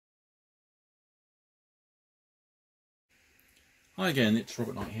Hi again, it's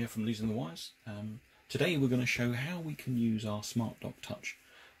Robert Knight here from Losing the Wires. Today we're going to show how we can use our rtDock Touch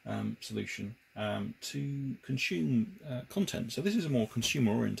solution to consume content. So this is a more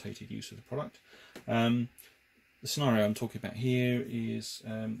consumer orientated use of the product. The scenario I'm talking about here is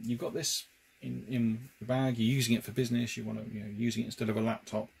you've got this in the bag, you're using it for business, you want to using it instead of a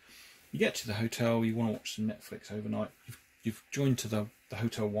laptop. You get to the hotel, you want to watch some Netflix overnight, you've joined to the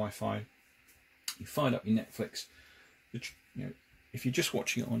hotel Wi-Fi, you fired up your Netflix. If you're just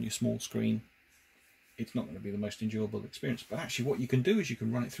watching it on your small screen, it's not going to be the most enjoyable experience. But actually what you can do is you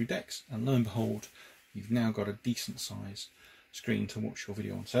can run it through DeX, and lo and behold, you've now got a decent size screen to watch your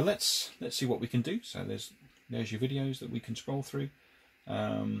video on. So let's see what we can do. So there's your videos that we can scroll through,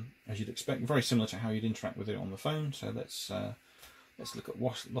 as you'd expect, very similar to how you'd interact with it on the phone. So let's look at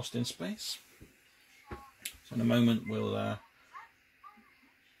Lost in Space. So in a moment we'll go,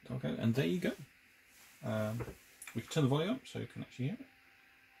 and there you go. We can turn the volume up so you can actually hear it.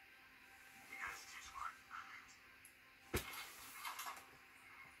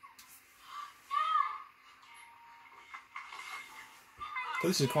 So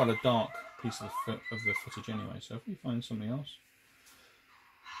this is quite a dark piece of the footage anyway, so if we find something else.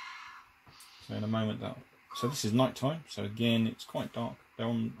 So in a moment so this is night time, so again it's quite dark. They're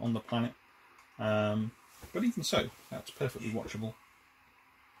on the planet. But even so, that's perfectly watchable.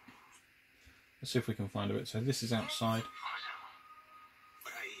 Let's see if we can find a bit. So this is outside.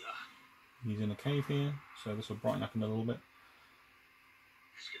 He's in a cave here, so this will brighten up in a little bit.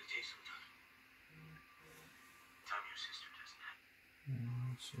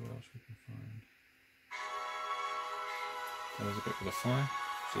 Let's see what else we can find. So there's a bit with a fire,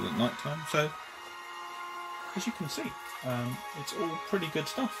 so at night time. So as you can see, it's all pretty good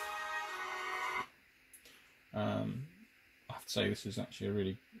stuff. I have to say this is actually a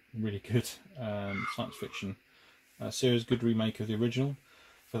really good science fiction series, good remake of the original.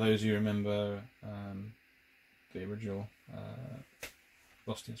 For those who remember the original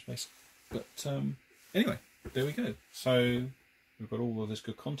Lost in Space. But anyway, there we go. So we've got all of this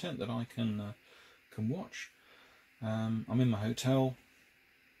good content that I can watch. I'm in my hotel.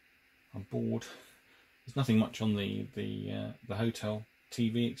 I'm bored. There's nothing much on the hotel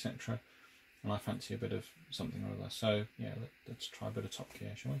TV, etc. And I fancy a bit of something or other. So yeah, let's try a bit of Top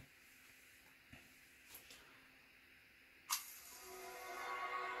Gear, shall we?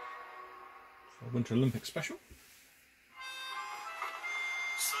 So Winter Olympics special.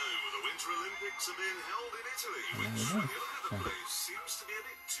 So the Winter Olympics are being held in Italy, which when you look at the place seems to be a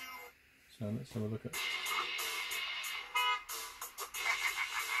bit too... So let's have a look at...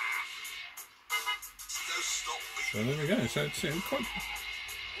 So there we go. So it's quite...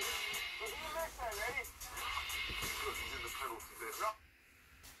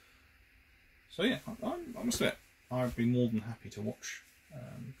 So yeah, I must admit, I'd be more than happy to watch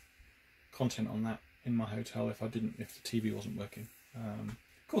content on that in my hotel if the TV wasn't working.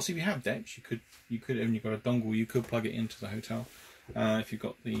 Of course, if you have DeX, you could, and you've got a dongle, you could plug it into the hotel. If you've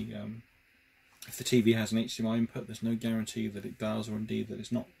got if the TV has an HDMI input, there's no guarantee that it does, or indeed that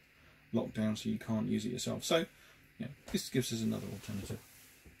it's not locked down, so you can't use it yourself. So yeah, this gives us another alternative.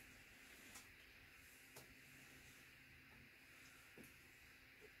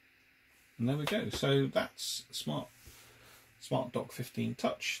 And there we go. So that's rtDock 15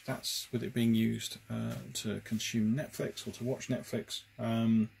 Touch. That's with it being used to consume Netflix or to watch Netflix.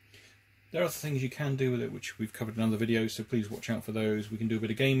 There are other things you can do with it, which we've covered in other videos, so please watch out for those. We can do a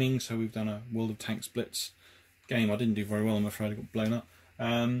bit of gaming, so we've done a World of Tanks Blitz game. I didn't do very well, I'm afraid. I got blown up.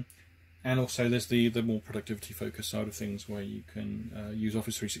 And also there's the more productivity focused side of things, where you can use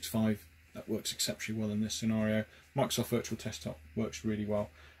Office 365. That works exceptionally well in this scenario. Microsoft Virtual Desktop works really well.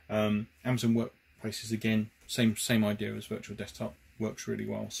 Amazon Workplaces, again, same idea as Virtual Desktop, works really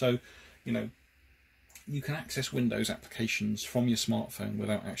well. So, you can access Windows applications from your smartphone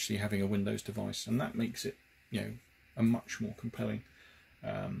without actually having a Windows device, and that makes it, a much more compelling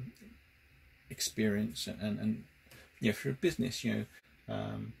experience. And if you're a business,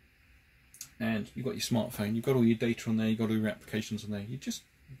 and you've got your smartphone, you've got all your data on there, you've got all your applications on there,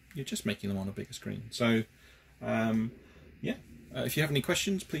 you're just making them on a bigger screen. So, yeah. If you have any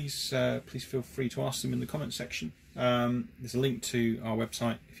questions, please feel free to ask them in the comment section. There's a link to our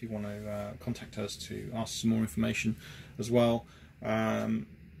website if you want to contact us to ask some more information as well.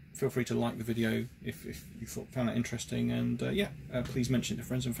 Feel free to like the video if you found that interesting, and please mention it to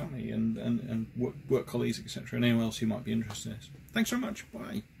friends and family and work colleagues, etc., and anyone else who might be interested in this. Thanks very much.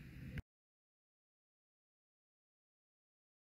 Bye.